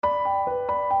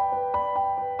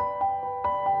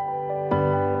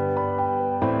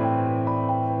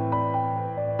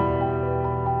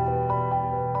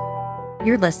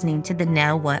You're listening to the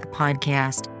Now What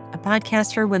podcast, a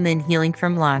podcast for women healing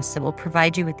from loss that will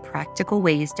provide you with practical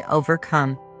ways to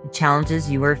overcome the challenges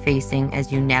you are facing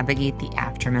as you navigate the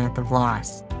aftermath of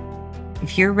loss.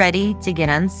 If you're ready to get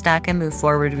unstuck and move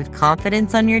forward with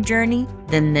confidence on your journey,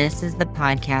 then this is the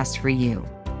podcast for you.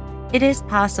 It is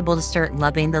possible to start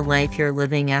loving the life you're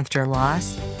living after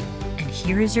loss. And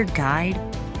here is your guide,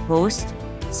 host,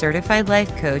 certified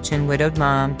life coach, and widowed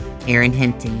mom, Erin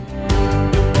Henty.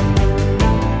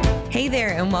 Hey there,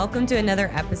 and welcome to another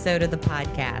episode of the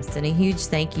podcast. And a huge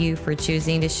thank you for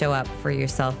choosing to show up for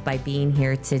yourself by being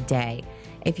here today.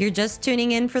 If you're just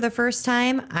tuning in for the first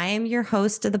time, I am your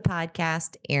host of the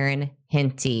podcast, Erin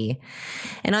Henty.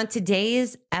 And on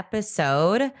today's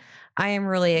episode, I am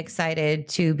really excited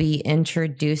to be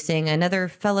introducing another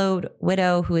fellow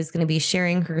widow who is going to be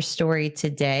sharing her story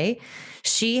today.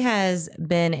 She has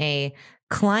been a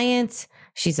client.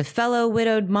 She's a fellow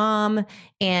widowed mom,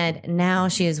 and now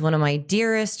she is one of my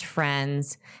dearest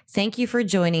friends. Thank you for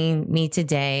joining me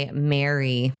today,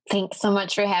 Mary. Thanks so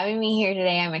much for having me here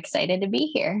today. I'm excited to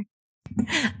be here.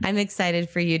 I'm excited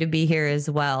for you to be here as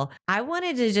well. I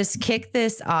wanted to just kick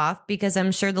this off because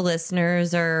I'm sure the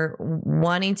listeners are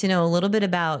wanting to know a little bit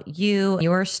about you,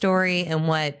 your story, and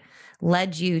what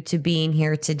led you to being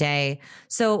here today.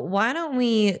 So why don't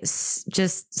we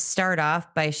just start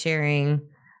off by sharing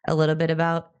a little bit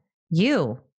about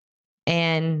you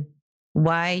and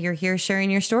why you're here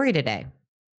sharing your story today.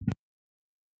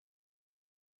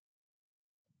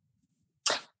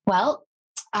 Well,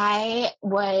 I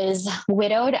was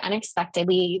widowed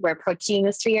unexpectedly. We're approaching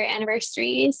the 3-year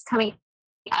anniversaries coming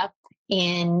up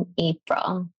in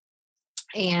April.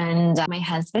 And my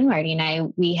husband, Marty, and I,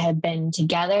 we had been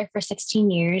together for 16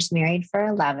 years, married for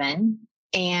 11.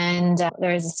 And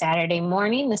there was a Saturday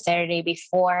morning, the Saturday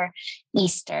before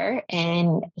Easter,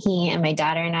 and he and my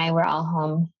daughter and I were all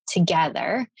home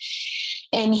together.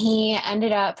 And he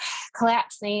ended up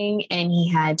collapsing and he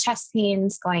had chest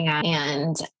pains going on.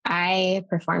 And I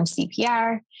performed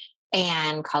CPR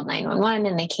and called 911,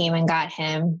 and they came and got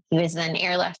him. He was then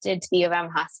airlifted to the U of M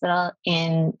hospital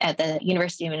at the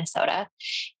University of Minnesota.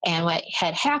 And what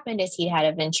had happened is he had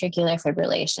a ventricular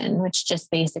fibrillation, which just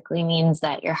basically means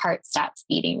that your heart stops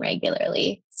beating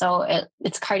regularly. So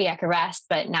it's cardiac arrest,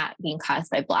 but not being caused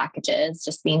by blockages,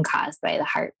 just being caused by the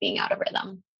heart being out of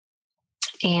rhythm.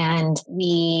 And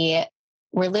we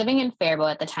were living in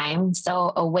Faribault at the time,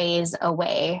 so a ways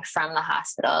away from the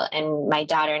hospital. And my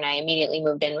daughter and I immediately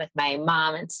moved in with my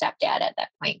mom and stepdad at that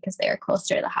point because they were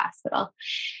closer to the hospital.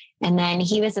 And then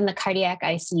he was in the cardiac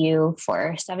ICU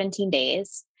for 17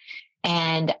 days.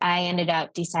 And I ended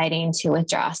up deciding to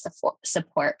withdraw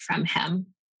support from him.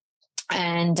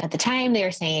 And at the time, they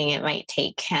were saying it might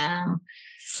take him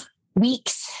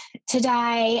weeks to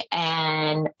die.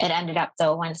 And it ended up,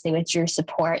 though, once they withdrew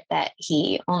support, that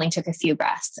he only took a few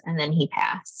breaths and then he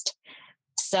passed.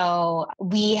 So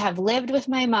we have lived with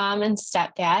my mom and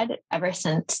stepdad ever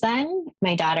since then.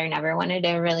 My daughter never wanted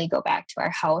to really go back to our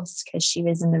house because she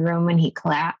was in the room when he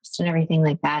collapsed and everything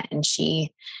like that. And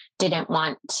she didn't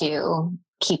want to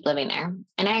keep living there.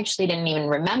 And I actually didn't even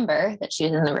remember that she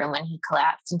was in the room when he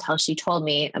collapsed until she told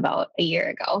me about a year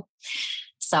ago.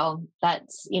 So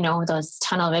that's, those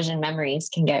tunnel vision memories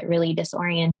can get really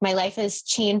disoriented. My life has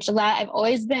changed a lot.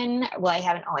 I've been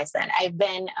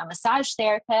a massage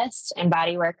therapist and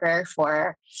body worker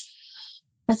for,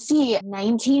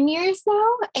 19 years now.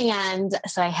 And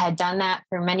so I had done that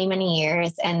for many, many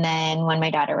years. And then when my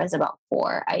daughter was about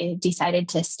 4, I decided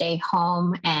to stay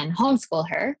home and homeschool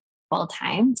her full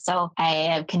time. So I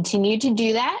have continued to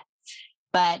do that.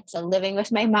 But living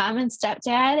with my mom and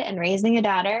stepdad and raising a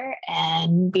daughter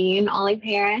and being an only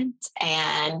parent,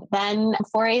 and then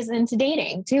forays into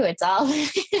dating too. It's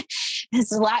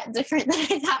a lot different than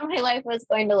I thought my life was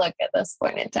going to look at this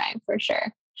point in time, for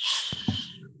sure.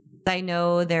 I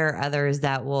know there are others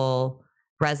that will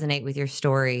resonate with your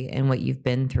story and what you've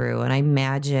been through. And I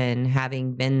imagine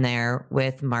having been there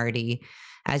with Marty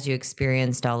as you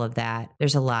experienced all of that,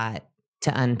 there's a lot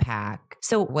to unpack.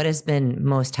 So what has been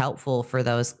most helpful for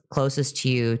those closest to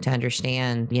you to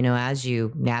understand, as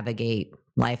you navigate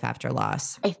life after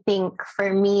loss? I think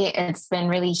for me, it's been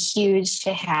really huge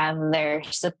to have their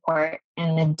support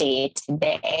in the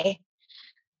day-to-day.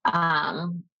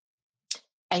 I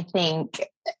think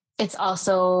it's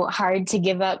also hard to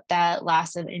give up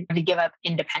to give up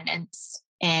independence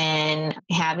and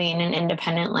having an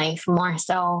independent life more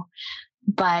so.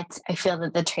 But I feel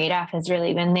that the trade-off has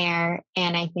really been there.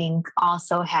 And I think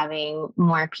also having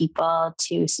more people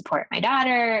to support my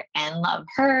daughter and love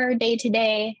her day to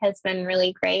day has been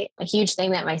really great. A huge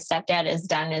thing that my stepdad has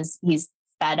done is he's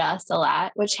fed us a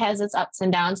lot, which has its ups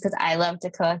and downs because I love to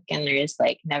cook and there's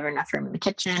like never enough room in the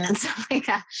kitchen and stuff like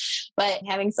that. But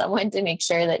having someone to make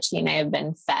sure that she and I have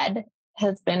been fed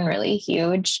has been really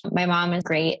huge. My mom is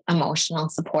great emotional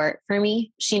support for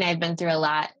me. She and I have been through a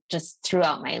lot just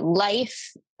throughout my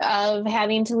life of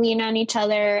having to lean on each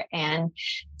other. And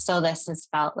so this has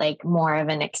felt like more of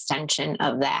an extension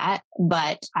of that.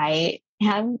 But I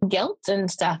have guilt and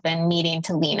stuff and needing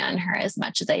to lean on her as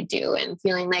much as I do and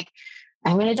feeling like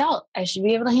I'm an adult. I should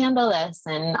be able to handle this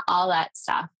and all that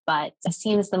stuff. But it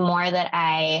seems the more that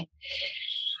I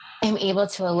am able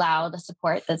to allow the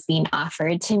support that's being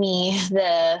offered to me,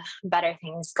 the better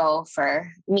things go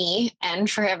for me and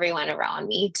for everyone around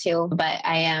me too. But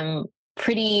I am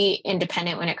pretty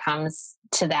independent when it comes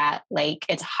to that. Like,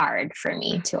 it's hard for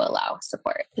me to allow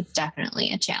support. It's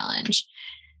definitely a challenge.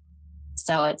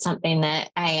 So it's something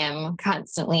that I am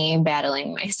constantly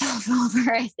battling myself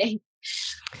over, I think.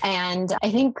 And I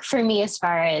think for me, as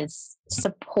far as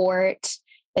support,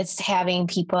 it's having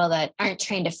people that aren't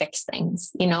trying to fix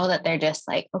things, that they're just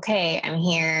like, okay, I'm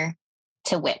here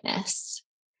to witness.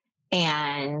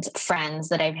 And friends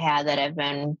that I've had that have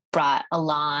been brought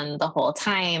along the whole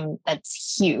time,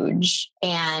 that's huge.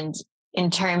 And in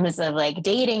terms of like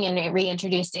dating and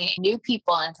reintroducing new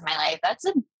people into my life, that's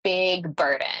a big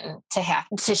burden to have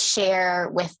to share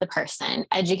with the person,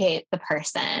 educate the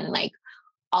person, like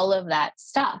all of that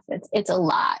stuff. It's a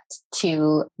lot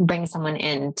to bring someone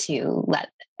in, to let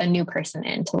a new person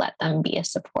in, to let them be a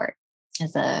support.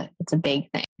 It's a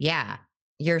big thing. Yeah.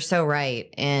 You're so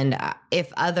right. And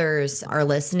if others are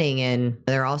listening and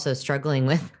they're also struggling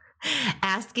with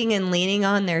asking and leaning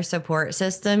on their support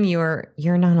system, you're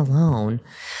not alone.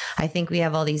 I think we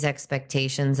have all these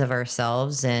expectations of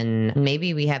ourselves, and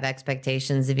maybe we have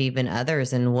expectations of even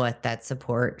others and what that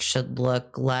support should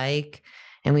look like.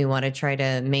 And we want to try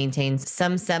to maintain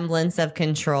some semblance of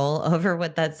control over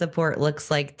what that support looks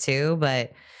like too.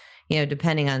 But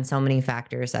depending on so many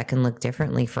factors, that can look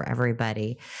differently for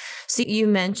everybody. So you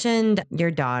mentioned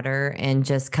your daughter and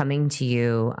just coming to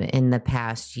you in the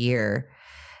past year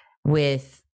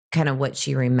with kind of what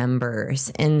she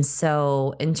remembers. And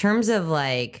so in terms of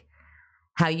like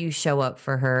how you show up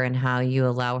for her and how you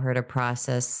allow her to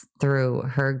process through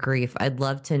her grief, I'd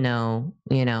love to know,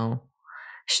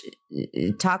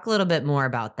 talk a little bit more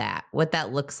about that, what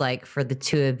that looks like for the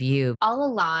two of you. All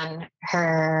along,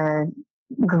 her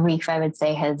grief, I would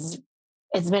say,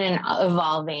 it's been an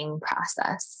evolving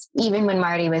process. Even when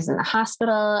Marty was in the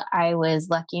hospital, I was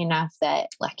lucky.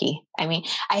 I mean,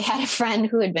 I had a friend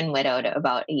who had been widowed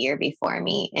about a year before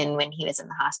me. And when he was in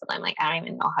the hospital, I'm like, I don't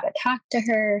even know how to talk to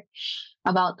her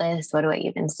about this. What do I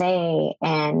even say?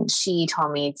 And she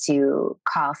told me to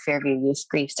call Fairview Youth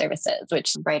Grief Services,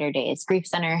 which Brighter Days Grief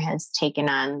Center has taken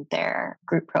on their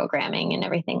group programming and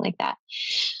everything like that.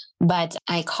 But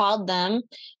I called them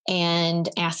and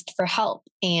asked for help.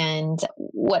 And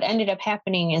what ended up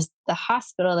happening is the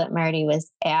hospital that Marty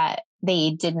was at, they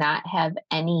did not have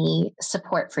any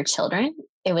support for children.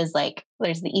 It was like,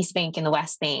 there's the East Bank and the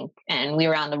West Bank, and we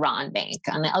were on the wrong bank.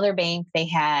 On the other bank, they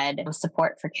had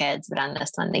support for kids, but on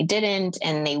this one, they didn't,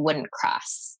 and they wouldn't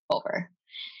cross over.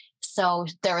 So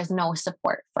there was no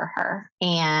support for her.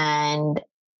 And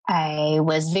I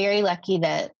was very lucky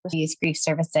that the Youth Grief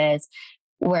Services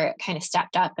were kind of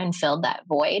stepped up and filled that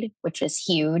void, which was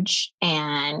huge,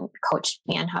 and coached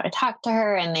me on how to talk to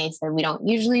her. And they said, we don't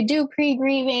usually do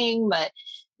pre-grieving, but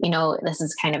this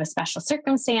is kind of a special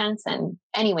circumstance. And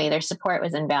anyway, their support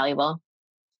was invaluable.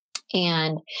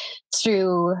 And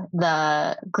through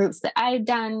the groups that I'd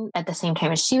done at the same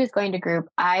time as she was going to group,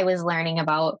 I was learning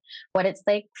about what it's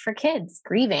like for kids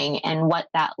grieving and what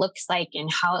that looks like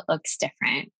and how it looks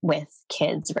different with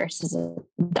kids versus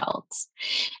adults.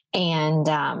 And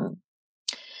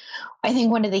I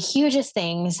think one of the hugest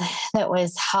things that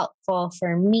was helpful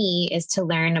for me is to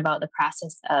learn about the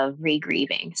process of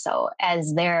regrieving. So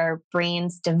as their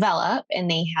brains develop and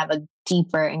they have a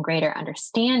deeper and greater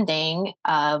understanding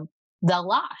of the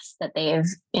loss that they've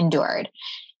endured.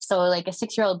 So like a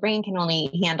 6-year-old brain can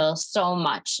only handle so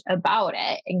much about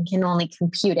it and can only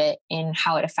compute it in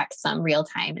how it affects them real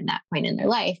time in that point in their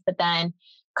life. But then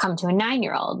come to a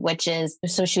 9-year-old,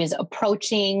 so she was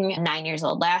approaching 9 years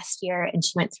old last year, and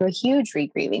she went through a huge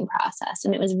regrieving process,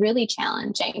 and it was really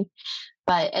challenging.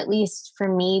 But at least for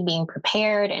me, being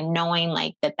prepared and knowing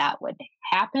like that would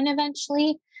happen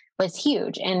eventually was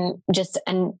huge. And just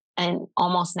an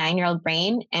almost 9-year-old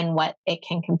brain and what it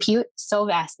can compute, so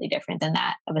vastly different than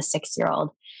that of a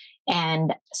 6-year-old.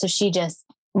 And so she just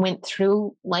went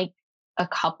through like a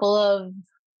couple of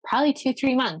probably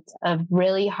 2-3 months of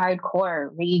really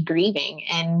hardcore re-grieving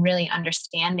and really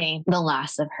understanding the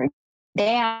loss of her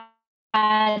dad,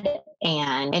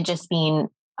 and it just being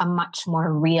a much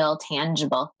more real,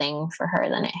 tangible thing for her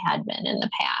than it had been in the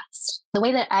past. The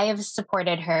way that I have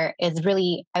supported her is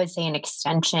really, I would say, an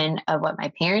extension of what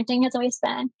my parenting has always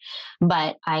been.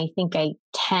 But I think I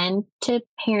tend to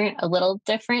parent a little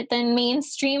different than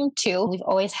mainstream too. We've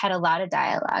always had a lot of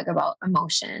dialogue about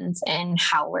emotions and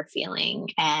how we're feeling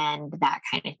and that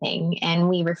kind of thing. And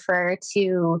we refer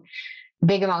to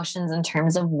big emotions in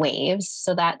terms of waves.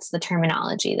 So that's the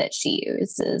terminology that she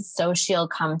uses. So she'll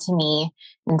come to me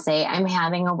and say, I'm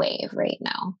having a wave right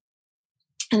now.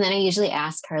 And then I usually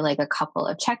ask her like a couple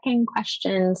of check-in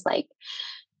questions, like,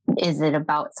 is it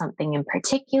about something in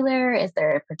particular? Is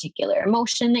there a particular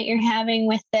emotion that you're having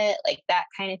with it? Like that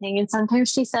kind of thing. And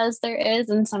sometimes she says there is,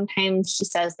 and sometimes she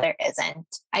says there isn't.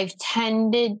 I've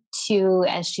tended to,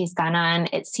 as she's gone on,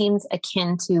 it seems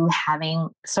akin to having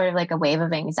sort of like a wave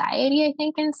of anxiety, I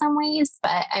think, in some ways,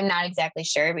 but I'm not exactly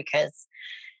sure because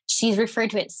she's referred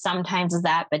to it sometimes as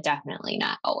that, but definitely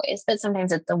not always. But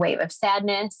sometimes it's a wave of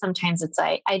sadness. Sometimes it's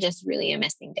like, I just really am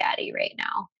missing daddy right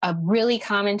now. A really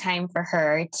common time for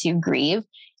her to grieve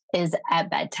is at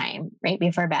bedtime, right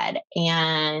before bed.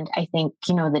 And I think,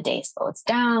 the day slows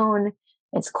down.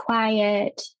 It's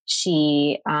quiet.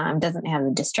 She doesn't have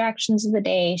the distractions of the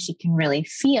day. She can really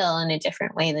feel in a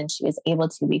different way than she was able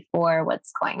to before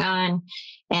what's going on,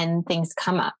 and things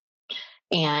come up.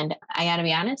 And I got to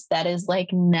be honest, that is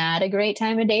like not a great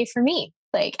time of day for me.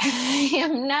 Like I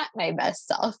am not my best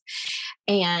self,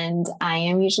 and I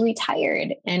am usually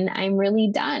tired and I'm really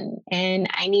done and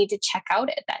I need to check out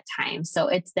at that time. So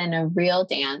it's been a real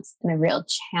dance and a real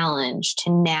challenge to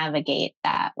navigate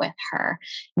that with her,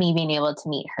 me being able to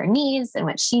meet her needs and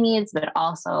what she needs, but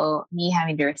also me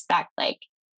having to respect, like,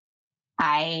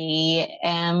 I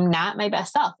am not my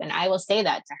best self. And I will say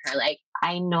that to her, like,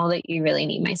 I know that you really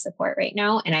need my support right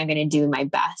now, and I'm going to do my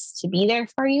best to be there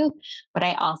for you. But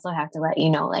I also have to let you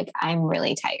know, like, I'm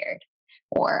really tired,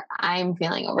 or I'm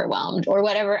feeling overwhelmed, or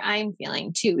whatever I'm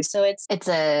feeling too. So it's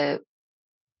a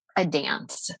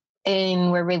dance,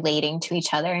 and we're relating to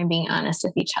each other and being honest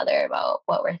with each other about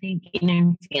what we're thinking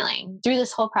and feeling through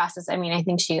this whole process. I mean, I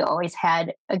think she always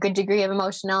had a good degree of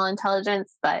emotional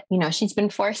intelligence, but she's been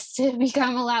forced to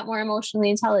become a lot more emotionally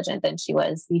intelligent than she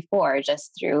was before,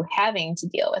 just through having to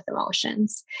deal with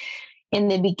emotions. In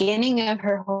the beginning of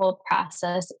her whole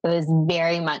process, it was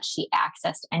very much she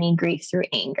accessed any grief through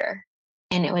anger,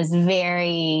 and it was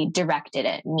very directed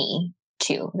at me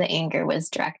too. The anger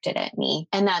was directed at me,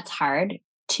 and that's hard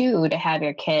too, to have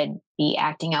your kid be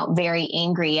acting out very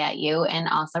angry at you and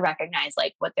also recognize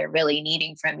like what they're really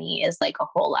needing from me is like a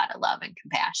whole lot of love and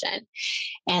compassion.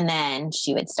 And then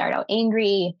she would start out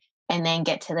angry and then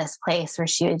get to this place where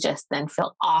she would just then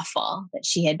feel awful that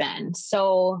she had been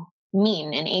so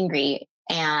mean and angry.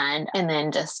 And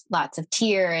then just lots of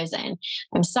tears and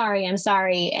I'm sorry.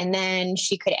 And then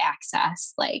she could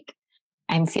access like,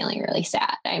 I'm feeling really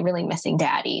sad. I'm really missing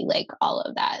daddy, like all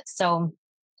of that. So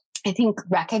I think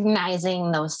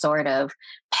recognizing those sort of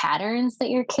patterns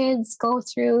that your kids go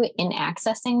through in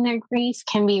accessing their grief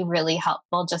can be really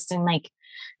helpful, just in like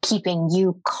keeping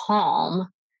you calm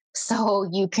so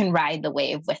you can ride the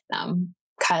wave with them.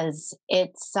 Cause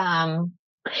it's,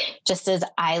 just as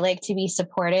I like to be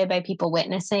supported by people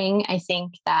witnessing, I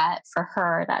think that for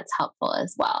her, that's helpful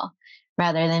as well,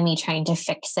 rather than me trying to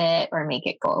fix it or make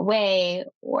it go away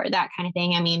or that kind of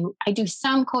thing. I mean, I do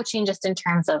some coaching just in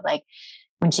terms of like,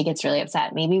 when she gets really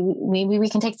upset, maybe we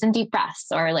can take some deep breaths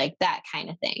or like that kind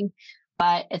of thing.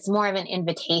 But it's more of an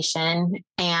invitation.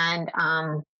 And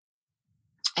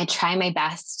I try my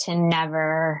best to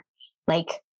never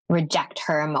like reject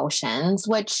her emotions,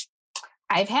 which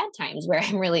I've had times where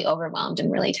I'm really overwhelmed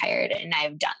and really tired, and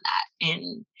I've done that.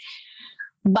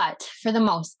 But for the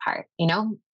most part,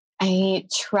 I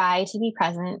try to be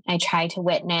present. I try to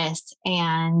witness,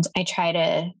 and I try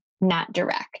to not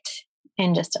direct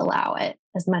and just allow it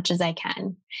as much as I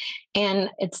can. And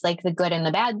it's like the good and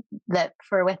the bad that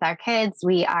with our kids,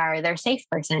 we are their safe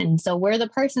person. So we're the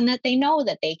person that they know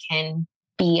that they can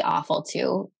be awful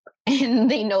to, and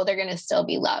they know they're going to still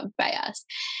be loved by us.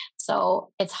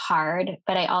 So it's hard,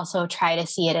 but I also try to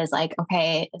see it as like,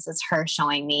 okay, this is her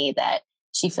showing me that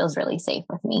she feels really safe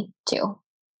with me too.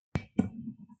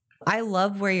 I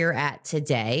love where you're at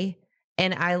today.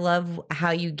 And I love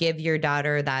how you give your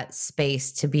daughter that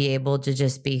space to be able to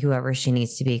just be whoever she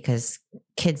needs to be, because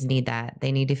kids need that.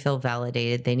 They need to feel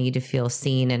validated. They need to feel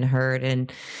seen and heard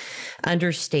and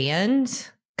understand,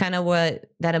 kind of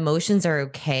that emotions are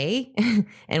okay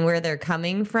and where they're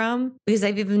coming from. Because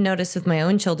I've even noticed with my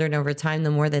own children over time,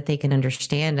 the more that they can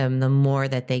understand them, the more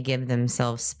that they give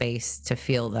themselves space to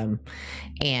feel them.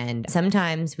 And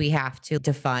sometimes we have to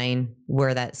define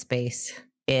where that space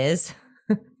is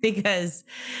because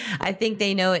I think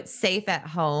they know it's safe at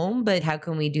home, but how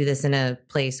can we do this in a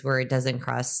place where it doesn't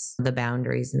cross the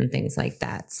boundaries and things like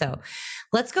that? So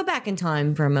let's go back in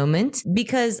time for a moment,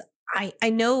 because I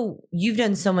know you've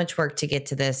done so much work to get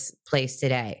to this place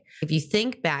today. If you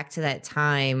think back to that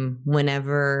time,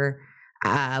 whenever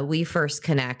we first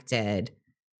connected,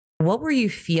 what were you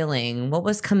feeling? What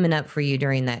was coming up for you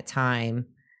during that time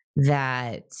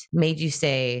that made you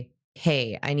say,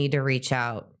 hey, I need to reach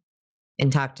out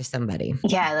and talk to somebody?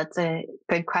 Yeah, that's a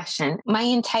good question. My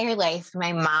entire life,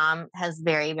 my mom has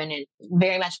very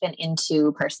much been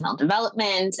into personal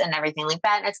development and everything like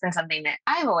that. And it's been something that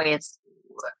I've always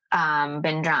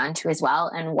been drawn to as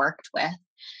well and worked with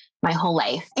my whole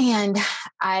life. And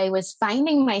I was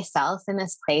finding myself in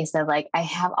this place of like, I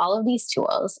have all of these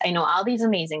tools. I know all these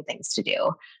amazing things to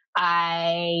do.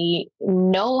 I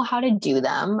know how to do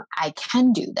them. I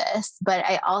can do this, but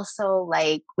I also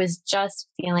was just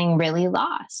feeling really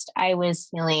lost. I was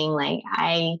feeling like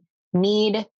I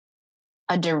need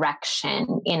a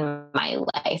direction in my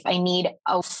life. I need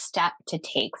a step to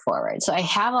take forward. So I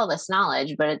have all this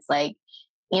knowledge, but it's like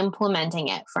implementing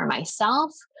it for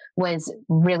myself was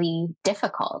really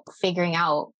difficult. Figuring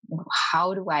out,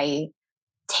 how do I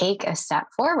take a step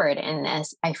forward in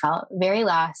this? I felt very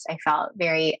lost. I felt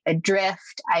very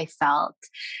adrift.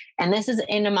 And this is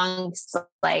in amongst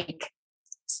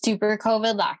super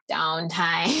COVID lockdown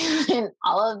time and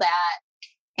all of that.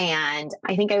 And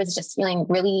I think I was just feeling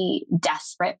really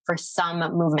desperate for some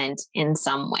movement in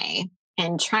some way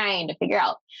and trying to figure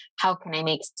out, how can I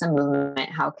make some movement?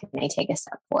 How can I take a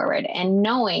step forward? And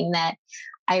knowing that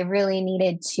I really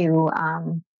needed to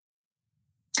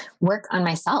work on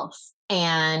myself,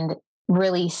 and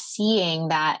really seeing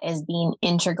that as being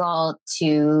integral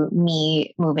to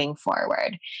me moving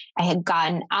forward. I had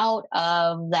gotten out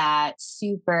of that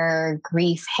super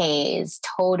grief haze,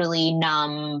 totally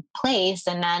numb place.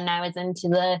 And then I was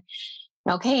into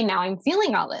okay, now I'm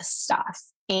feeling all this stuff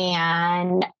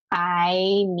and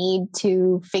I need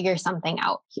to figure something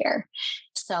out here.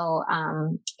 So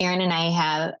Erin and I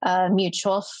have a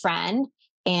mutual friend.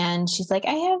 And she's like,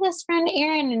 I have this friend,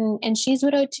 Erin, and she's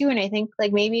widowed too. And I think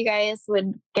maybe you guys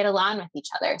would get along with each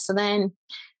other. So then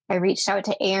I reached out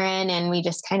to Erin and we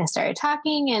just kind of started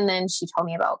talking. And then she told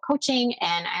me about coaching.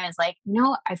 And I was like,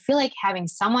 I feel like having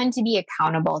someone to be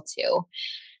accountable to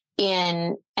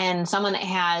and someone that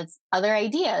has other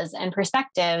ideas and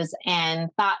perspectives and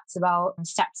thoughts about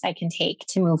steps I can take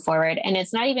to move forward. And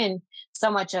it's not even so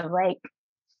much of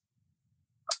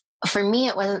for me,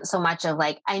 it wasn't so much of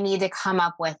I need to come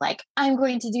up with I'm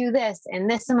going to do this in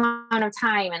this amount of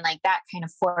time and that kind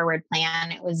of forward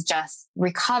plan. It was just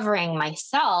recovering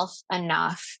myself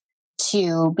enough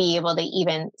to be able to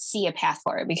even see a path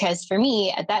forward. Because for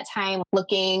me at that time,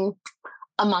 looking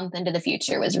a month into the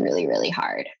future was really, really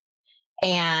hard.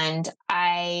 And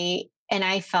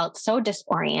I felt so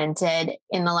disoriented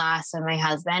in the loss of my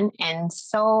husband. And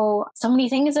so many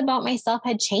things about myself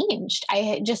had changed. I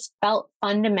had just felt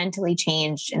fundamentally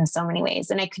changed in so many ways.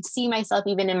 And I could see myself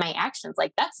even in my actions.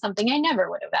 That's something I never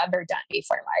would have ever done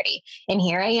before, Marty. And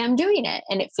here I am doing it.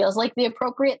 And it feels like the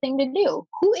appropriate thing to do.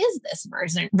 Who is this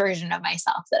version of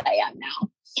myself that I am now?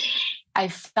 I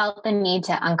felt the need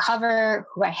to uncover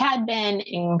who I had been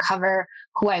and uncover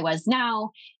who I was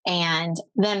now. And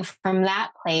then from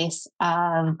that place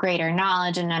of greater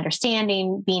knowledge and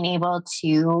understanding, being able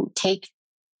to take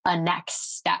a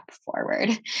next step forward.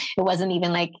 It wasn't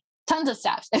even tons of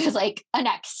steps. It was a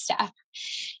next step.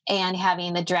 And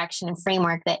having the direction and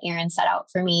framework that Erin set out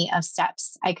for me of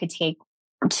steps I could take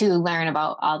to learn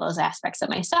about all those aspects of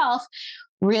myself.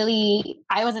 Really,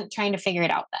 I wasn't trying to figure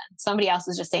it out then. Somebody else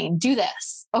was just saying, do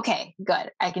this. Okay, good.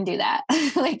 I can do that.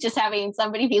 Just having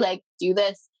somebody be do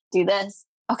this, do this.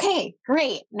 Okay,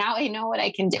 great. Now I know what I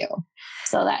can do.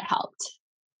 So that helped.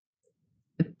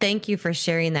 Thank you for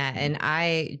sharing that. And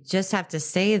I just have to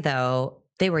say, though,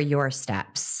 they were your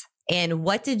steps. And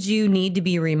what did you need to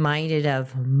be reminded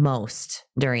of most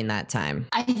during that time?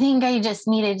 I think I just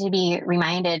needed to be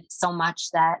reminded so much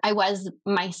that I was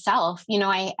myself.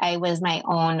 I was my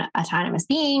own autonomous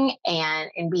being, and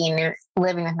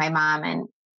living with my mom and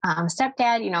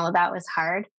stepdad, that was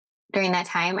hard during that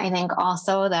time. I think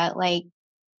also that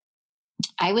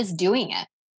I was doing it.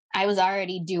 I was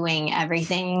already doing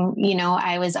everything,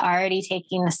 I was already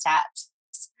taking the steps,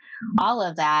 all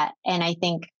of that. And I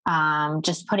think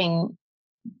just putting,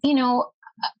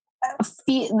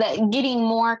 getting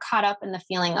more caught up in the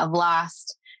feeling of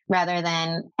lost rather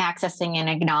than accessing and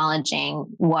acknowledging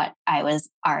what I was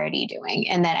already doing,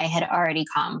 and that I had already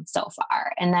come so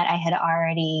far, and that I had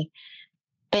already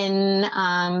been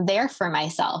there for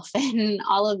myself and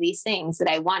all of these things that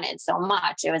I wanted so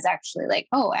much. It was actually like,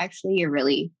 oh, actually, you're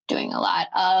really doing a lot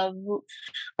of,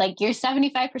 like, you're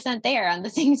 75% there on the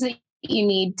things that you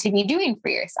need to be doing for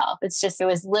yourself. It's just, it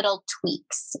was little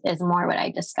tweaks is more what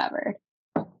I discovered.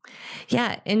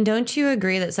 Yeah. And don't you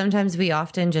agree that sometimes we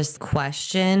often just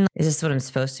question, is this what I'm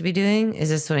supposed to be doing? Is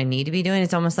this what I need to be doing?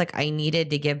 It's almost like I needed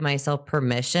to give myself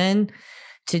permission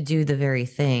to do the very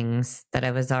things that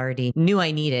I was already knew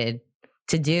I needed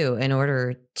to do in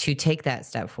order to take that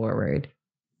step forward.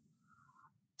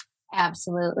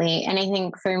 Absolutely. And I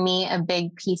think for me, a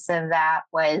big piece of that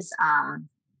was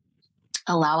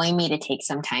allowing me to take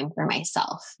some time for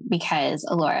myself, because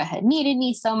Alora had needed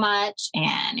me so much,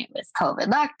 and it was COVID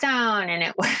lockdown, and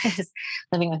it was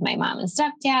living with my mom and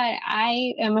stepdad.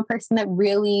 I am a person that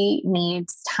really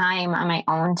needs time on my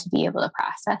own to be able to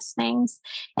process things.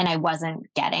 And I wasn't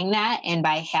getting that. And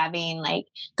by having like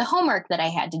the homework that I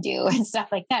had to do and stuff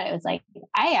like that, it was like,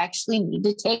 I actually need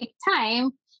to take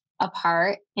time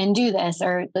apart and do this,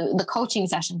 or the coaching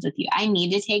sessions with you. I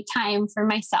need to take time for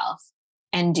myself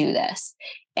and do this.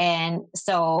 And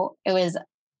so it was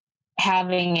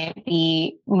having it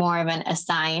be more of an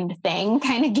assigned thing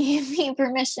kind of gave me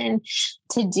permission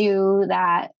to do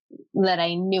that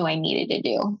I knew I needed to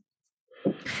do.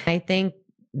 I think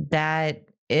that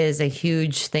is a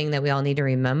huge thing that we all need to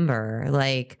remember,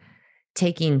 like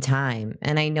taking time.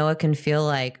 And I know it can feel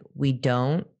like we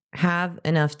don't have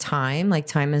enough time, like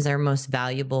time is our most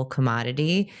valuable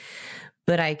commodity.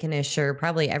 But I can assure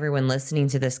probably everyone listening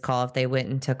to this call, if they went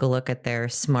and took a look at their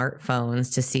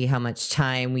smartphones to see how much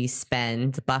time we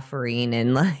spend buffering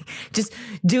and like just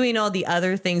doing all the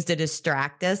other things to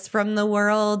distract us from the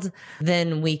world,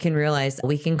 then we can realize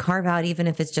we can carve out, even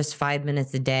if it's just 5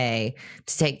 minutes a day,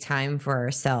 to take time for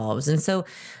ourselves. And so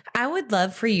I would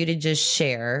love for you to just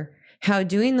share how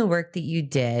doing the work that you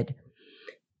did,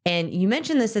 and you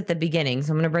mentioned this at the beginning, so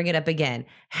I'm going to bring it up again,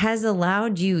 has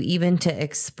allowed you even to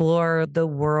explore the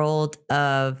world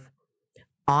of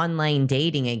online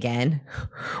dating again,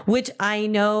 which I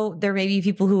know there may be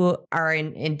people who are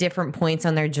in different points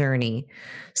on their journey.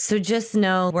 So just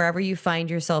know, wherever you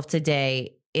find yourself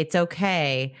today, it's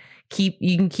okay.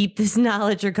 You can keep this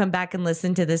knowledge or come back and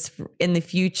listen to this in the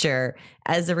future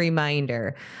as a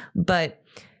reminder. But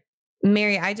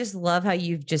Mary, I just love how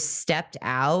you've just stepped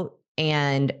out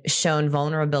and shown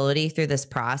vulnerability through this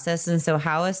process. And so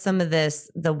how has some of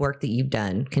the work that you've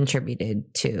done,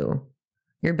 contributed to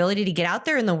your ability to get out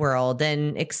there in the world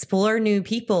and explore new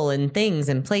people and things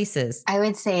and places? I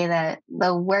would say that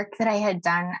the work that I had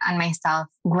done on myself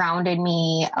grounded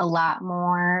me a lot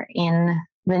more in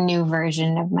the new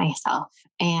version of myself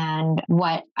and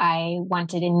what I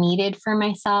wanted and needed for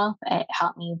myself. It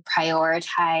helped me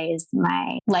prioritize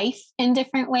my life in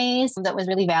different ways. That was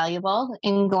really valuable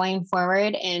in going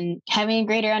forward, and having a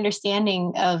greater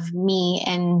understanding of me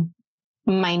and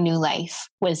my new life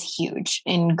was huge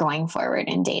in going forward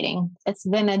in dating. It's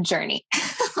been a journey,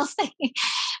 I'll say.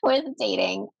 With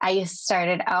dating, I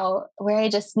started out where I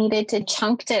just needed to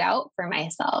chunk it out for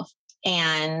myself.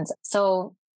 And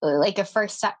so like a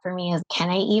first step for me is, can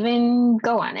I even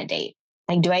go on a date?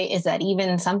 Like, is that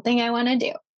even something I want to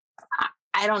do?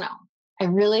 I don't know. I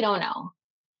really don't know.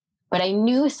 But I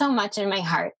knew so much in my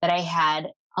heart that I had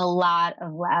a lot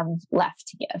of love left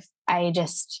to give. I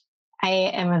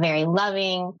am a very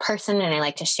loving person, and I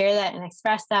like to share that and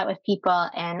express that with people.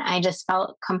 And I just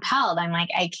felt compelled. I'm like,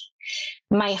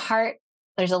 my heart,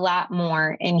 there's a lot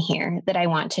more in here that I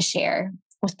want to share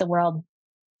with the world.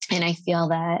 And I feel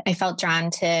that I felt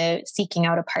drawn to seeking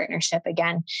out a partnership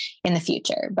again in the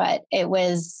future, but that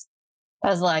was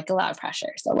like a lot of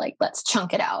pressure. So like, let's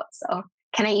chunk it out. So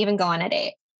can I even go on a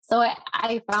date? So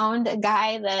I found a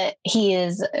guy that he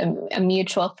is a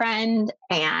mutual friend,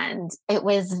 and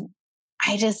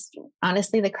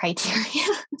honestly, the criteria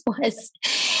was,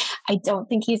 I don't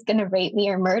think he's going to rape me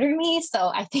or murder me.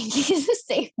 So I think he's a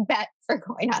safe bet for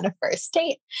going on a first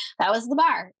date. That was the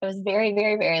bar. It was very,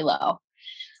 very, very low.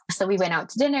 So we went out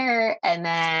to dinner, and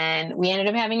then we ended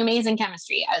up having amazing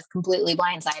chemistry. I was completely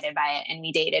blindsided by it, and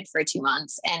we dated for 2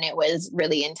 months, and it was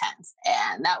really intense.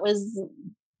 And that was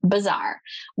bizarre,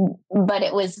 but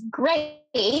it was great.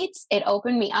 It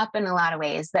opened me up in a lot of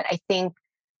ways that I think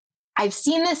I've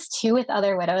seen this too with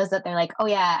other widows, that they're like, oh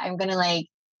yeah, I'm going to like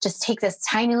just take this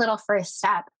tiny little first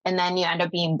step. And then you end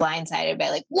up being blindsided by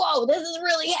like, whoa, this is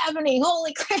really happening.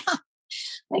 Holy crap.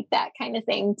 Like that kind of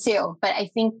thing too. But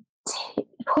I think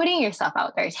putting yourself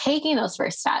out there, taking those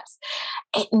first steps,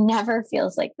 it never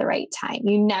feels like the right time.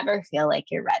 You never feel like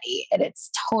you're ready. And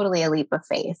it's totally a leap of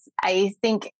faith. I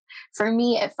think for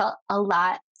me, it felt a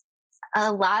lot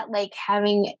like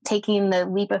taking the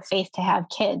leap of faith to have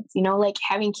kids, like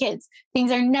having kids.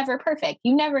 Things are never perfect.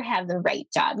 You never have the right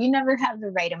job. You never have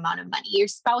the right amount of money. Your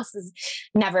spouse is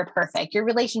never perfect. Your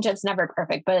relationship's never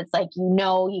perfect, but it's like,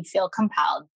 you feel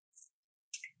compelled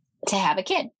to have a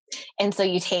kid. And so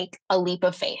you take a leap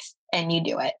of faith and you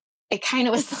do it. It kind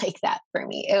of was like that for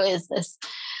me. It was this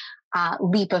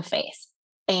leap of faith.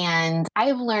 And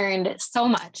I've learned so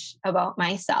much about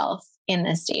myself in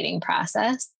this dating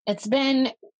process.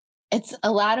 It's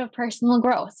a lot of personal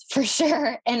growth for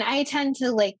sure. And I tend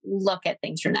to look at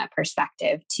things from that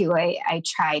perspective too. I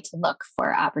try to look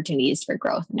for opportunities for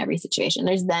growth in every situation.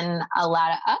 There's been a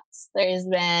lot of ups. There's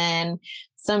been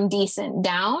some decent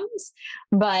downs,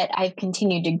 but I've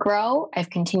continued to grow. I've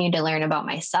continued to learn about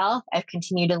myself. I've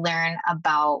continued to learn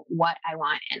about what I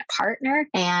want in a partner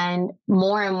and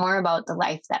more about the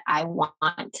life that I want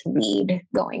to lead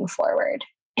going forward.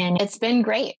 And it's been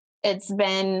great. It's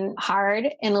been hard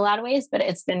in a lot of ways, but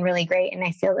it's been really great. And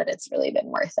I feel that it's really been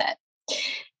worth it.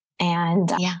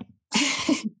 And yeah.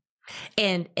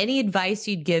 And any advice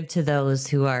you'd give to those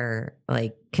who are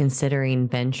considering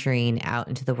venturing out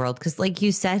into the world? Because like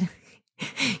you said,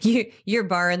 your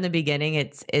bar in the beginning,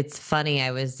 it's funny.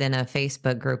 I was in a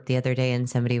Facebook group the other day and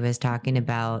somebody was talking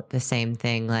about the same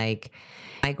thing. Like,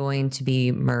 am I going to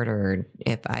be murdered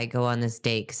if I go on this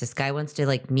date? Because this guy wants to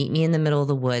meet me in the middle of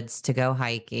the woods to go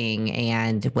hiking.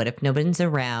 And what if nobody's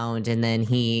around? And then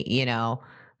he,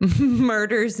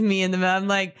 murders me in the middle. I'm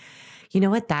like, you know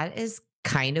what? That is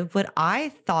kind of what I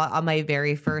thought on my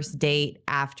very first date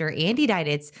after Andy died.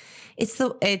 It's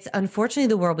unfortunately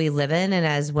the world we live in. And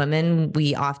as women,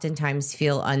 we oftentimes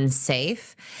feel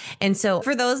unsafe. And so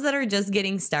for those that are just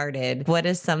getting started, what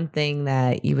is something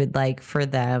that you would like for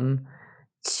them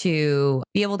to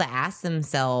be able to ask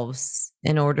themselves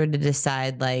in order to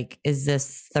decide, is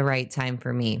this the right time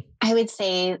for me? I would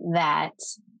say that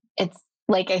it's,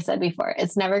 like I said before,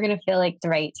 it's never going to feel like the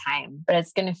right time, but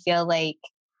it's going to feel like,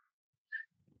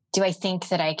 do I think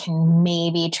that I can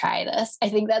maybe try this? I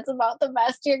think that's about the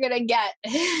best you're going to get.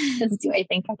 Do I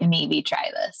think I can maybe try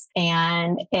this?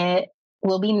 And it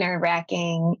will be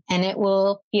nerve-wracking and it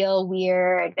will feel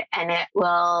weird and it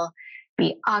will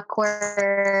be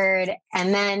awkward.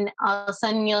 And then all of a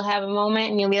sudden you'll have a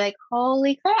moment and you'll be like,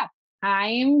 holy crap, I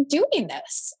am doing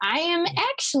this. I am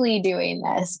actually doing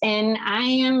this. And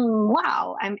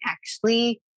I'm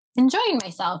actually enjoying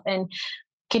myself. And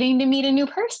getting to meet a new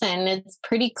person is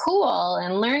pretty cool,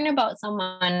 and learn about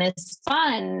someone is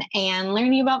fun, and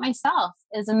learning about myself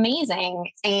is amazing.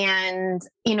 And,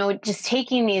 just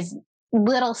taking these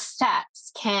little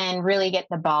steps can really get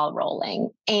the ball rolling.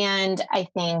 And I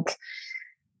think,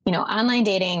 online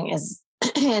dating is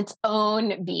its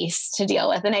own beast to deal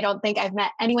with. And I don't think I've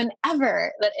met anyone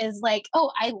ever that is like,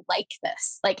 oh, I like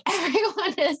this.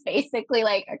 Everyone is basically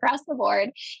across the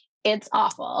board, it's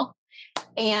awful.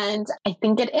 And I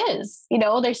think it is,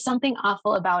 there's something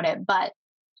awful about it, but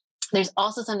there's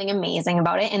also something amazing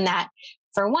about it in that,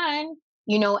 for one,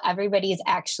 everybody is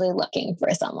actually looking for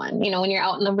someone. When you're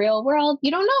out in the real world,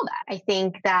 you don't know that. I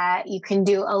think that you can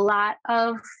do a lot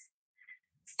of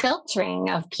filtering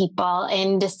of people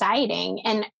and deciding,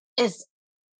 and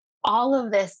all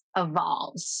of this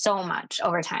evolves so much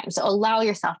over time. So allow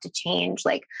yourself to change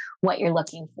what you're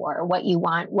looking for, what you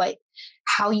want,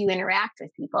 how you interact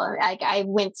with people. I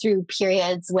went through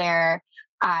periods where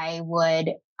I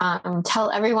would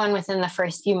tell everyone within the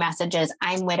first few messages,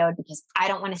 I'm widowed, because I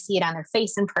don't want to see it on their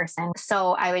face in person.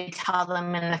 So I would tell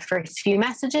them in the first few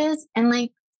messages, and I'd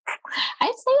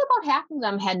say about half of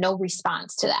them had no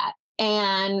response to that.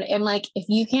 And I'm like, if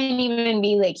you can't even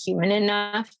be human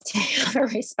enough to have a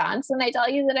response when I tell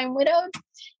you that I'm widowed,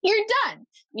 you're done,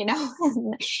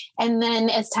 And then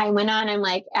as time went on, I'm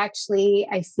like, actually,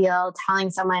 I feel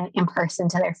telling someone in person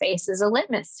to their face is a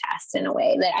litmus test in a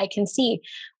way that I can see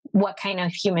what kind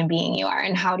of human being you are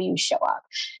and how do you show up.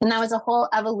 And that was a whole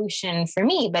evolution for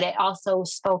me, but it also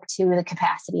spoke to the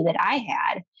capacity that I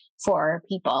had for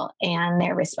people and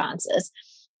their responses.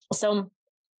 So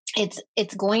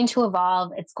it's going to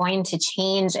evolve. It's going to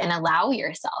change, and allow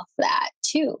yourself that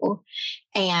too.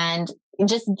 And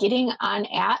just getting on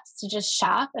apps to just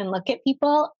shop and look at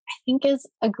people, I think is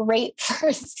a great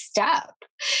first step.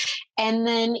 And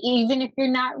then even if you're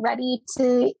not ready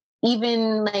to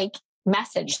even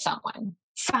message someone,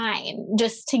 fine.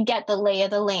 Just to get the lay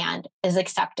of the land is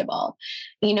acceptable.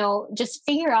 Just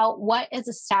figure out what is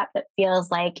a step that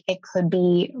feels like it could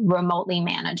be remotely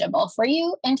manageable for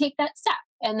you and take that step.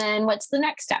 And then what's the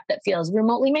next step that feels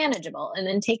remotely manageable? And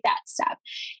then take that step.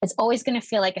 It's always going to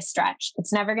feel like a stretch.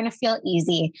 It's never going to feel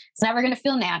easy. It's never going to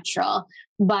feel natural,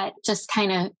 but just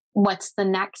kind of what's the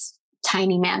next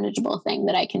tiny manageable thing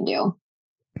that I can do?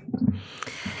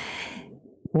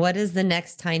 What is the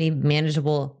next tiny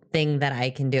manageable thing that I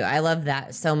can do? I love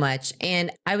that so much.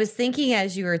 And I was thinking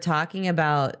as you were talking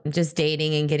about just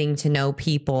dating and getting to know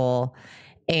people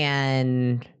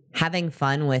and having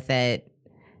fun with it,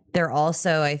 there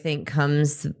also, I think,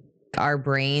 comes our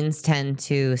brains tend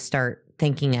to start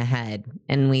thinking ahead,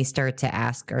 and we start to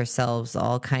ask ourselves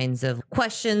all kinds of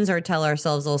questions or tell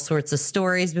ourselves all sorts of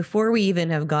stories before we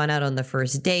even have gone out on the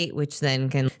first date, which then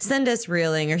can send us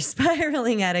reeling or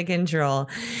spiraling out of control.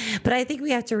 But I think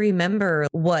we have to remember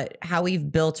how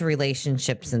we've built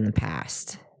relationships in the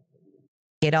past.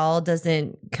 It all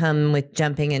doesn't come with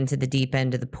jumping into the deep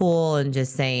end of the pool and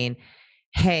just saying,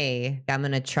 hey, I'm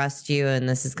going to trust you and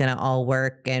this is going to all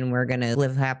work and we're going to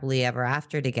live happily ever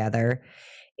after together.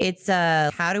 It's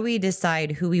how do we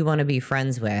decide who we want to be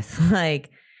friends with? Like,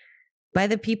 by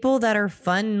the people that are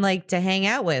fun, like to hang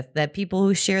out with, that people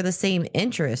who share the same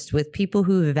interest, with people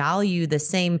who value the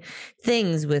same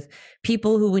things, with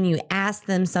people who, when you ask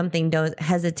them something, don't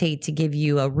hesitate to give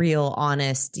you a real,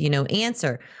 honest,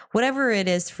 answer. Whatever it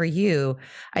is for you,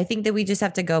 I think that we just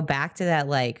have to go back to that,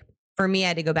 like, for me, I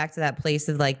had to go back to that place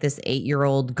of like this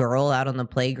 8-year-old girl out on the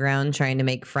playground trying to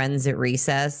make friends at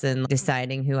recess and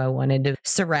deciding who I wanted to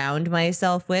surround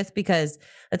myself with. Because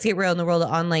let's get real, in the world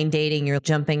of online dating, you're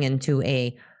jumping into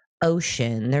a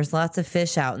ocean. There's lots of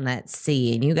fish out in that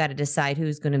sea, and you got to decide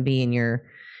who's going to be in your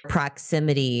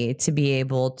proximity to be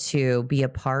able to be a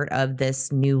part of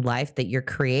this new life that you're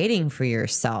creating for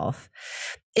yourself.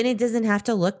 And it doesn't have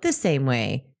to look the same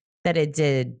way that it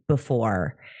did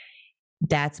before.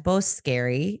 That's both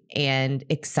scary and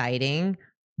exciting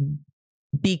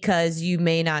because you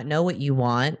may not know what you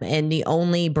want. And the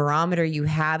only barometer you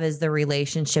have is the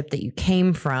relationship that you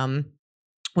came from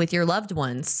with your loved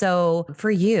ones. So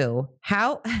for you,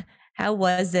 how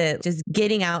was it just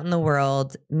getting out in the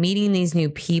world, meeting these new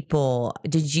people?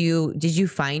 Did you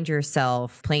find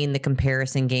yourself playing the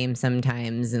comparison game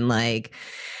sometimes and like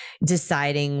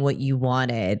deciding what you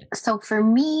wanted? So for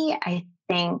me, I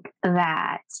think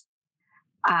that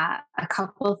a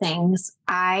couple of things.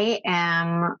 I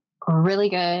am really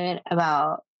good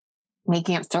about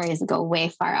making up stories that go way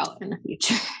far out in the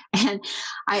future. And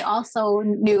I also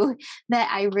knew that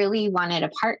I really wanted a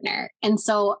partner. And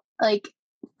so like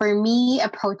for me,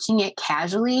 approaching it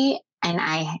casually, and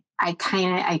I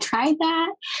tried that.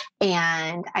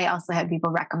 And I also had people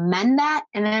recommend that.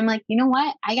 And then I'm like, you know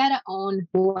what? I got to own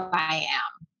who I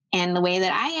am and the way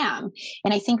that I am.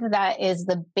 And I think that is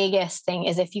the biggest thing,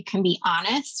 is if you can be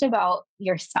honest about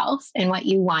yourself and what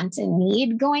you want and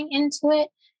need going into it,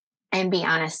 and be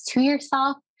honest to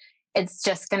yourself, it's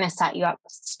just going to set you up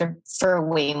for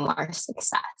way more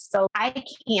success. So I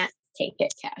can't take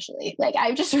it casually. Like,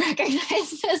 I've just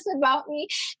recognized this about me.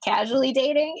 Casually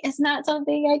dating is not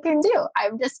something I can do.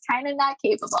 I'm just kind of not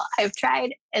capable. I've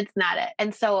tried, it's not it.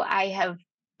 And so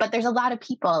but there's a lot of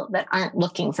people that aren't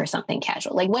looking for something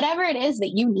casual. Like whatever it is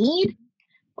that you need,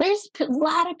 there's a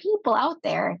lot of people out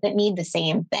there that need the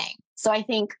same thing. So I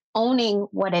think owning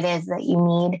what it is that you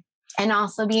need, and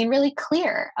also being really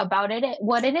clear about it,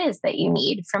 what it is that you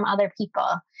need from other people,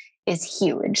 is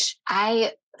huge.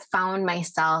 I found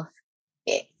myself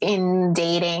in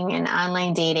dating and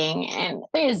online dating, and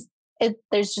there's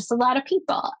just a lot of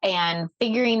people, and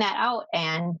figuring that out.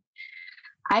 And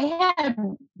I had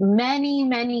many,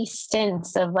 many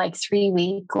stints of like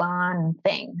 3-week long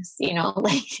things,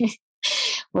 like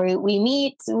where we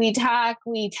meet, we talk,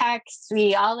 we text,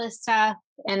 all this stuff.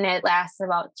 And it lasts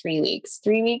about 3 weeks.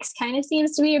 3 weeks kind of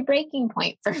seems to be a breaking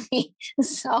point for me.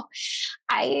 So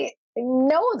I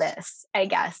know this, I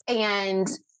guess. And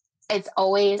it's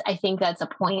always, I think that's a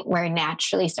point where it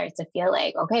naturally starts to feel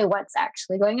like, okay, what's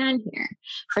actually going on here?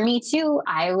 For me too,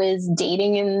 I was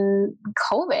dating in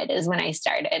COVID is when I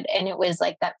started. And it was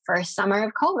like that first summer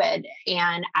of COVID.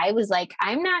 And I was like,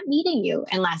 I'm not meeting you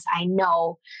unless I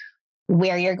know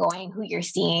where you're going, who you're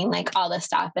seeing, like all this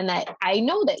stuff. And that I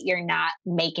know that you're not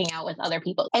making out with other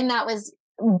people. And that was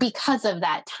because of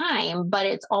that time. But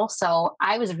it's also,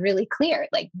 I was really clear,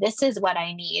 like, this is what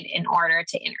I need in order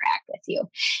to interact with you.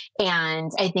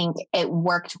 And I think it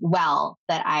worked well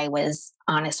that I was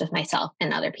honest with myself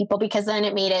and other people, because then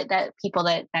it made it that people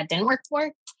that didn't work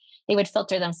for, they would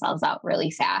filter themselves out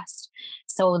really fast.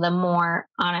 So the more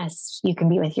honest you can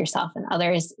be with yourself and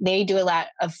others, they do a lot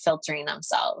of filtering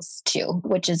themselves too,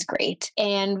 which is great.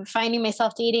 And finding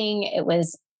myself dating, it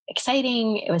was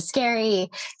exciting. It was scary.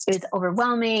 It was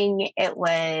overwhelming. It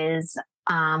was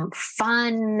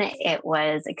fun. It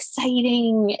was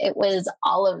exciting. It was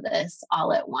all of this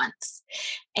all at once.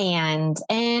 And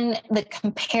in the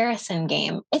comparison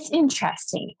game, it's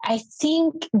interesting. I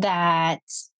think that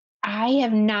I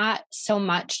have not so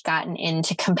much gotten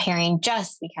into comparing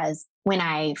just because when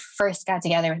I first got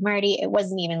together with Marty, it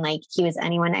wasn't even like he was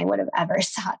anyone I would have ever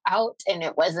sought out. And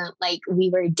it wasn't like we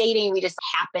were dating, we just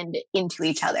happened into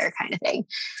each other kind of thing.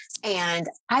 And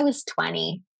I was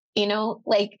 20,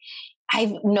 like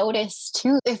I've noticed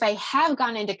too, if I have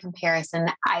gone into comparison,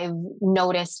 I've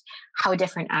noticed how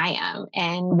different I am,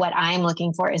 and what I'm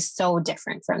looking for is so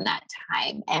different from that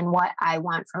time. And what I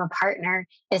want from a partner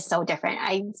is so different.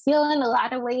 I feel in a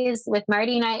lot of ways with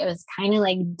Marty and I, it was kind of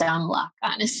like dumb luck,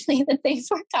 honestly, that things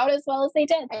worked out as well as they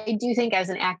did. I do think I was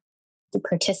an active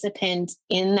participant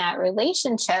in that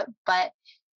relationship, but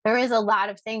there is a lot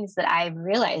of things that I've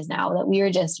realized now that we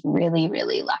were just really,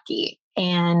 really lucky.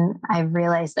 And I've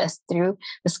realized this through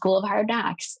the school of hard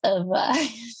knocks of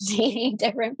dating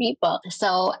different people.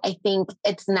 So I think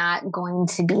it's not going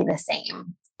to be the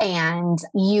same. And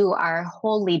you are a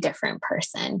wholly different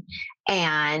person.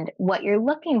 And what you're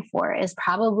looking for is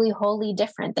probably wholly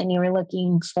different than you were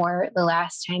looking for the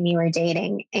last time you were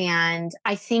dating. And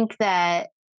I think that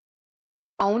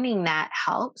owning that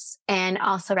helps, and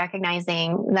also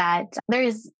recognizing that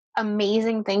there's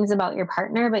amazing things about your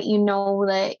partner, but you know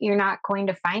that you're not going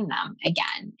to find them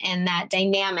again. And that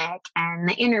dynamic and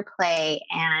the interplay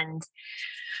and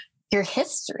your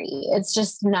history, it's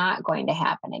just not going to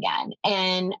happen again.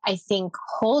 And I think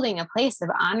holding a place of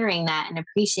honoring that and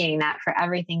appreciating that for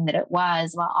everything that it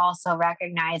was, while also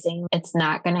recognizing it's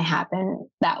not going to happen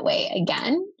that way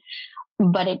again,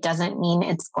 but it doesn't mean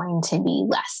it's going to be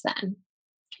less than.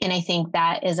 And I think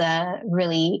that is a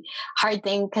really hard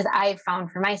thing, because I've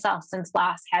found for myself since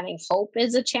loss, having hope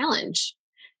is a challenge.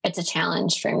 It's a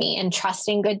challenge for me, and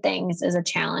trusting good things is a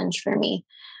challenge for me.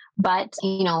 But,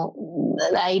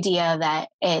 the idea that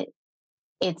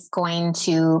it's going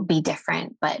to be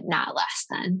different, but not less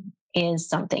than, is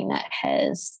something that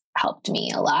has helped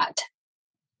me a lot.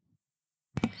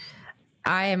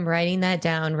 I am writing that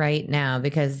down right now,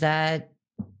 because that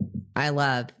I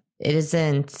love.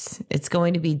 It's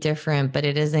going to be different, but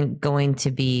it isn't going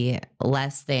to be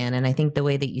less than. And I think the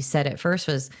way that you said it first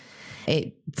was,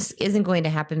 it isn't going to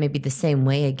happen maybe the same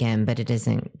way again, but it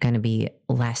isn't going to be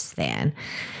less than.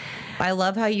 I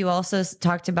love how you also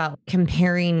talked about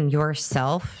comparing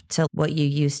yourself to what you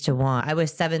used to want. I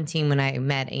was 17 when I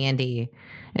met Andy.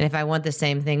 And if I want the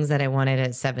same things that I wanted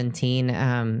at 17,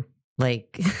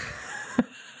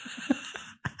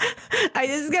 I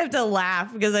just have to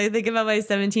laugh because I think about my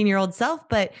 17-year-old self.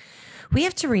 But we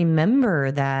have to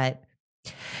remember that,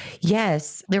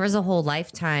 yes, there was a whole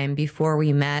lifetime before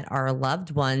we met our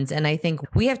loved ones. And I think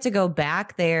we have to go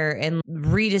back there and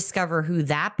rediscover who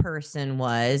that person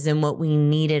was and what we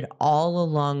needed all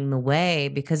along the way,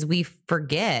 because we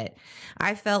forget.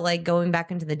 I felt like going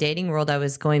back into the dating world, I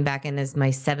was going back in as my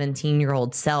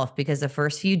 17-year-old self, because the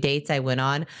first few dates I went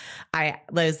on, I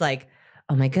was like,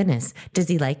 oh my goodness, does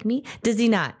he like me? Does he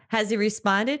not? Has he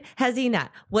responded? Has he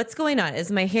not? What's going on? Is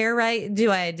my hair right? Did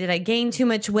I gain too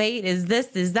much weight? Is this,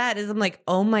 is that? I'm like,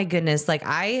 oh my goodness. Like,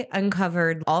 I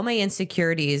uncovered all my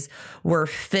insecurities were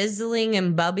fizzling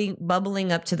and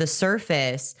bubbling up to the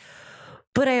surface.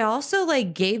 But I also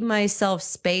gave myself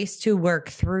space to work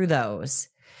through those.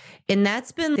 And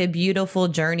that's been the beautiful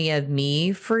journey of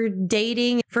me for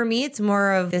dating. For me, it's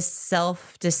more of this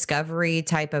self-discovery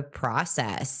type of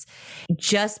process.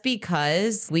 Just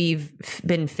because we've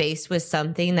been faced with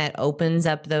something that opens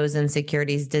up those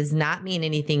insecurities does not mean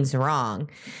anything's wrong.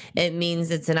 It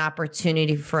means it's an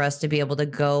opportunity for us to be able to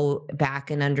go back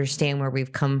and understand where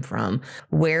we've come from,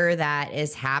 where that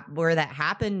is where that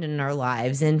happened in our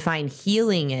lives, and find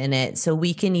healing in it, so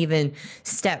we can even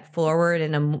step forward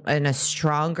in a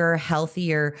stronger,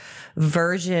 healthier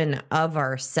version of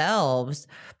ourselves.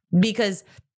 Because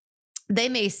they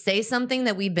may say something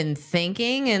that we've been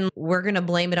thinking, and we're going to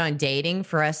blame it on dating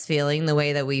for us feeling the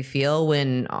way that we feel,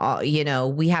 when,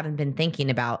 we haven't been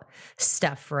thinking about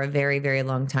stuff for a very, very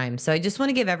long time. So I just want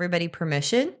to give everybody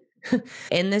permission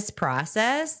in this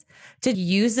process to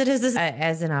use it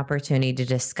as an opportunity to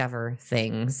discover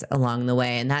things along the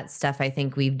way. And that stuff I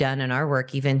think we've done in our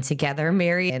work, even together,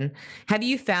 Mary. And have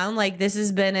you found this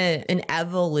has been an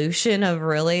evolution of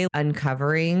really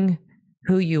uncovering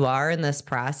who you are in this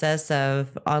process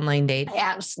of online dating?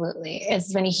 Absolutely.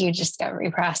 It's been a huge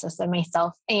discovery process of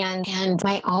myself and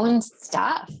my own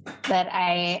stuff that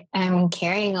I am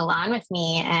carrying along with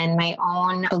me, and my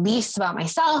own beliefs about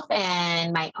myself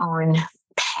and my own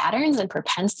patterns and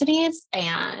propensities.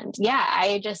 And yeah,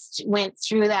 I just went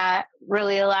through that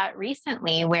really a lot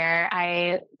recently, where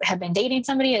I have been dating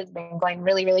somebody, it's been going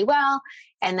really, really well.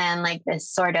 And then like this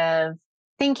sort of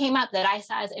thing came up that I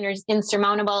saw as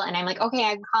insurmountable. And I'm like, okay,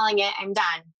 I'm calling it, I'm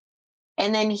done.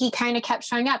 And then he kind of kept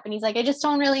showing up and he's like, I just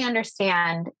don't really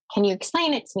understand. Can you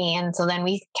explain it to me? And so then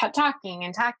we kept talking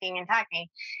and talking and talking.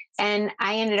 And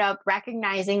I ended up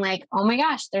recognizing like, oh my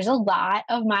gosh, there's a lot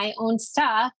of my own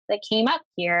stuff that came up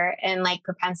here, and like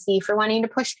propensity for wanting to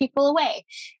push people away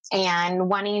and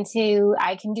wanting to,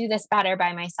 I can do this better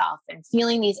by myself, and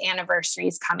feeling these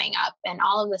anniversaries coming up and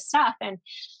all of this stuff. And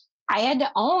I had to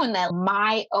own that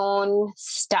my own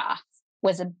stuff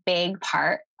was a big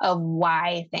part of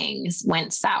why things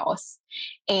went south.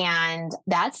 And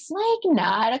that's like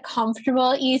not a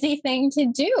comfortable, easy thing to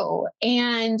do.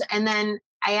 And then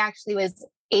I actually was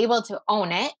able to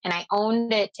own it, and I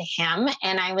owned it to him.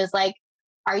 And I was like,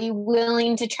 are you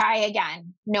willing to try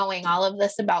again, knowing all of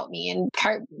this about me? And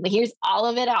here's all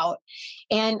of it out.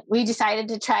 And we decided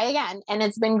to try again. And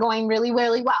it's been going really,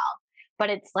 really well.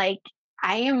 But it's like,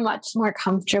 I am much more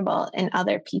comfortable in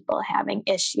other people having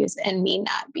issues and me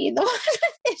not be the one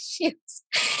with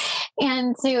issues.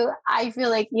 And so I feel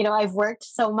like, I've worked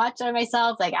so much on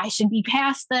myself, like I should be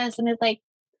past this. And it's like,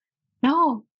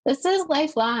 no, this is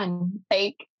lifelong.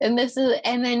 Like, and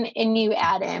then you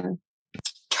add in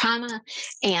trauma,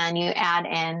 and you add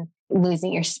in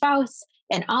losing your spouse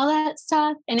and all that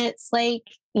stuff. And it's like,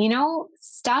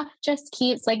 stuff just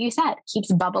keeps, like you said,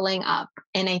 keeps bubbling up.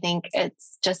 And I think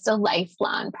it's just a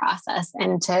lifelong process.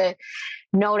 And to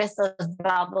notice those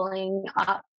bubbling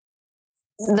up,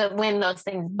 when those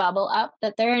things bubble up,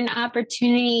 that they're an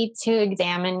opportunity to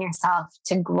examine yourself,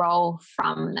 to grow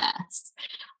from this.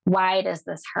 Why does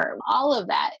this hurt? All of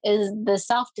that is the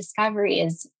self-discovery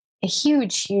is a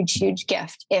huge, huge, huge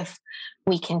gift if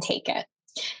we can take it.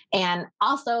 And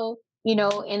also,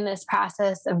 in this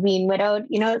process of being widowed,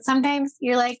 sometimes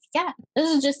you're like, yeah,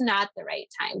 this is just not the right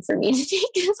time for me to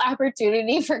take this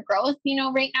opportunity for growth.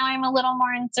 Right now I'm a little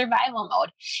more in survival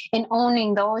mode, and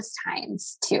owning those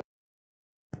times too.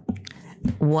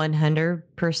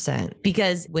 100%.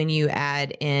 Because when you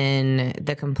add in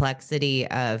the complexity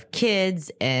of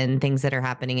kids and things that are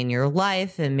happening in your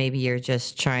life, and maybe you're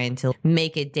just trying to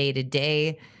make it day to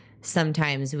day,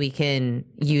 sometimes we can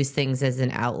use things as an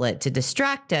outlet to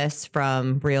distract us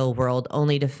from real world,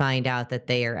 only to find out that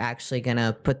they are actually going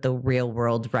to put the real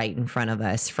world right in front of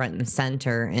us, front and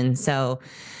center. And so,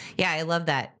 yeah, I love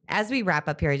that. As we wrap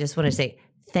up here, I just want to say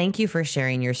thank you for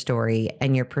sharing your story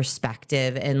and your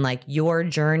perspective and like your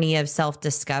journey of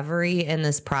self-discovery in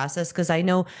this process. Because I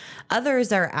know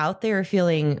others are out there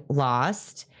feeling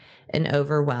lost and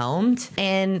overwhelmed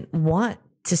and want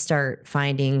to start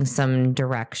finding some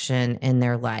direction in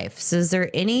their life. So is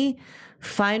there any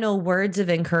final words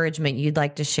of encouragement you'd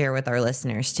like to share with our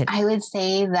listeners today? I would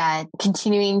say that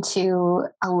continuing to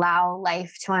allow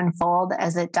life to unfold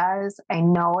as it does. I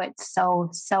know it's so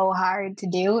hard to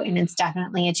do, and it's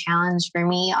definitely a challenge for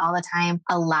me all the time,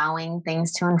 allowing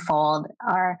things to unfold,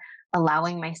 or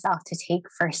allowing myself to take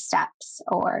first steps,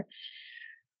 or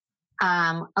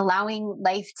allowing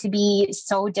life to be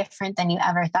so different than you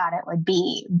ever thought it would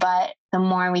be. But the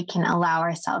more we can allow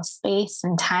ourselves space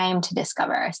and time to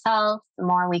discover ourselves, the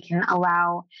more we can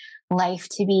allow life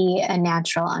to be a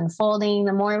natural unfolding,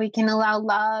 the more we can allow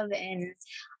love and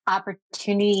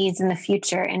opportunities in the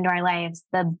future into our lives,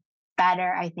 the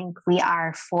better I think we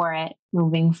are for it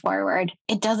moving forward.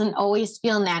 It doesn't always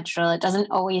feel natural. It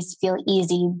doesn't always feel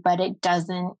easy, but it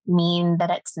doesn't mean that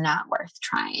it's not worth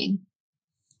trying.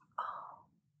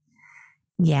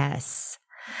 Yes.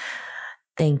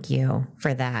 Thank you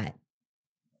for that.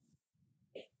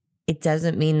 It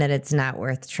doesn't mean that it's not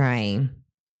worth trying.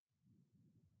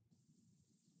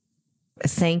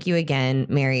 Thank you again,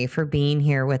 Mary, for being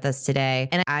here with us today.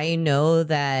 And I know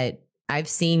that I've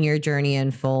seen your journey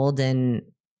unfold, and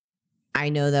I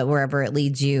know that wherever it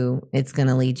leads you, it's going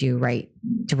to lead you right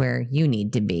to where you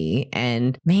need to be.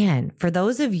 And man, for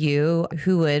those of you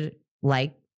who would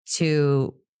like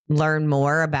to learn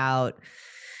more about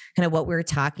kind of what we're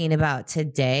talking about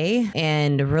today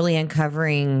and really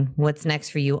uncovering what's next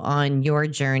for you on your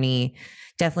journey,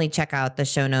 definitely check out the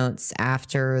show notes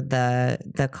after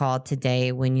the call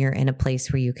today when you're in a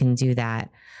place where you can do that.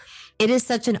 It is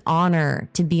such an honor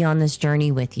to be on this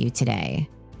journey with you today.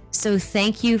 So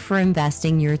thank you for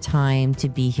investing your time to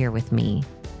be here with me.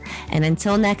 And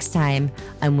until next time,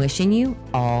 I'm wishing you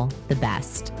all the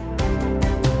best.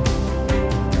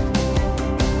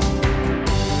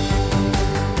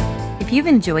 If you've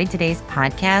enjoyed today's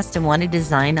podcast and want to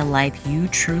design a life you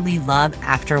truly love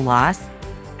after loss,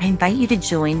 I invite you to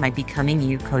join my Becoming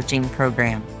You coaching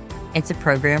program. It's a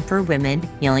program for women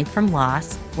healing from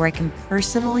loss where I can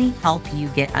personally help you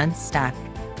get unstuck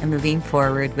and moving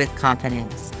forward with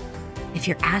confidence. If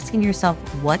you're asking yourself,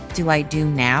 what do I do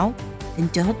now?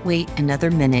 Then don't wait another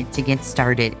minute to get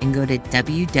started and go to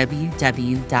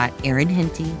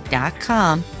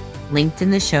www.erinhenty.com, linked in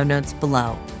the show notes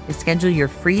below, to schedule your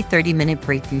free 30-minute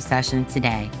breakthrough session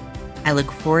today. I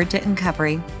look forward to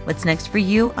uncovering what's next for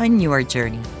you on your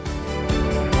journey.